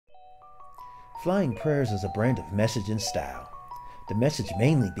Flying Prayers is a brand of message and style. The message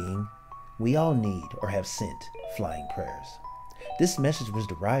mainly being, we all need or have sent flying prayers. This message was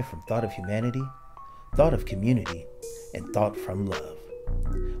derived from thought of humanity, thought of community, and thought from love.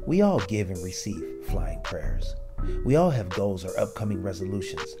 We all give and receive flying prayers. We all have goals or upcoming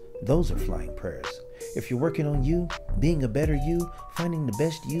resolutions. Those are flying prayers. If you're working on you, being a better you, finding the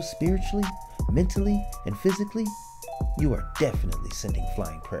best you spiritually, mentally, and physically, you are definitely sending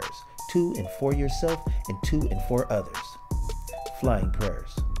flying prayers to and for yourself and to and for others. Flying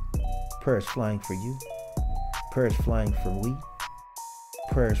prayers. Prayers flying for you. Prayers flying for we.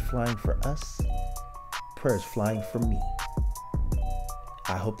 Prayers flying for us. Prayers flying for me.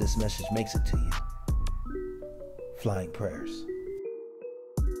 I hope this message makes it to you. Flying prayers.